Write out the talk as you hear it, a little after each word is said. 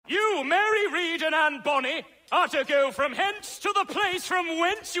you, Mary Read and Anne Bonny, are to go from hence to the place from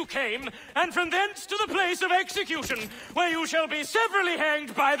whence you came, and from thence to the place of execution, where you shall be severally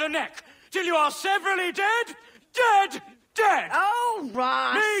hanged by the neck, till you are severally dead, dead, dead! Oh,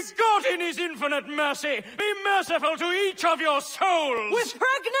 Ross! May God in his infinite mercy be merciful to each of your souls! We're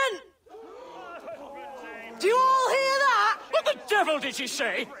pregnant! Do you all hear that? What the devil did she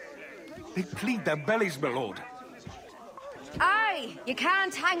say? They plead their bellies, my lord. Aye, you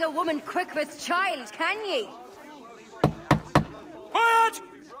can't hang a woman quick with child, can ye? Quiet!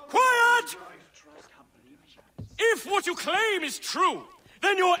 Quiet! If what you claim is true,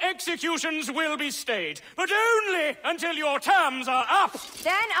 then your executions will be stayed, but only until your terms are up.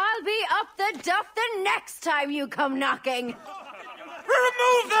 Then I'll be up the duff the next time you come knocking.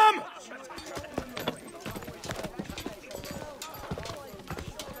 Remove them!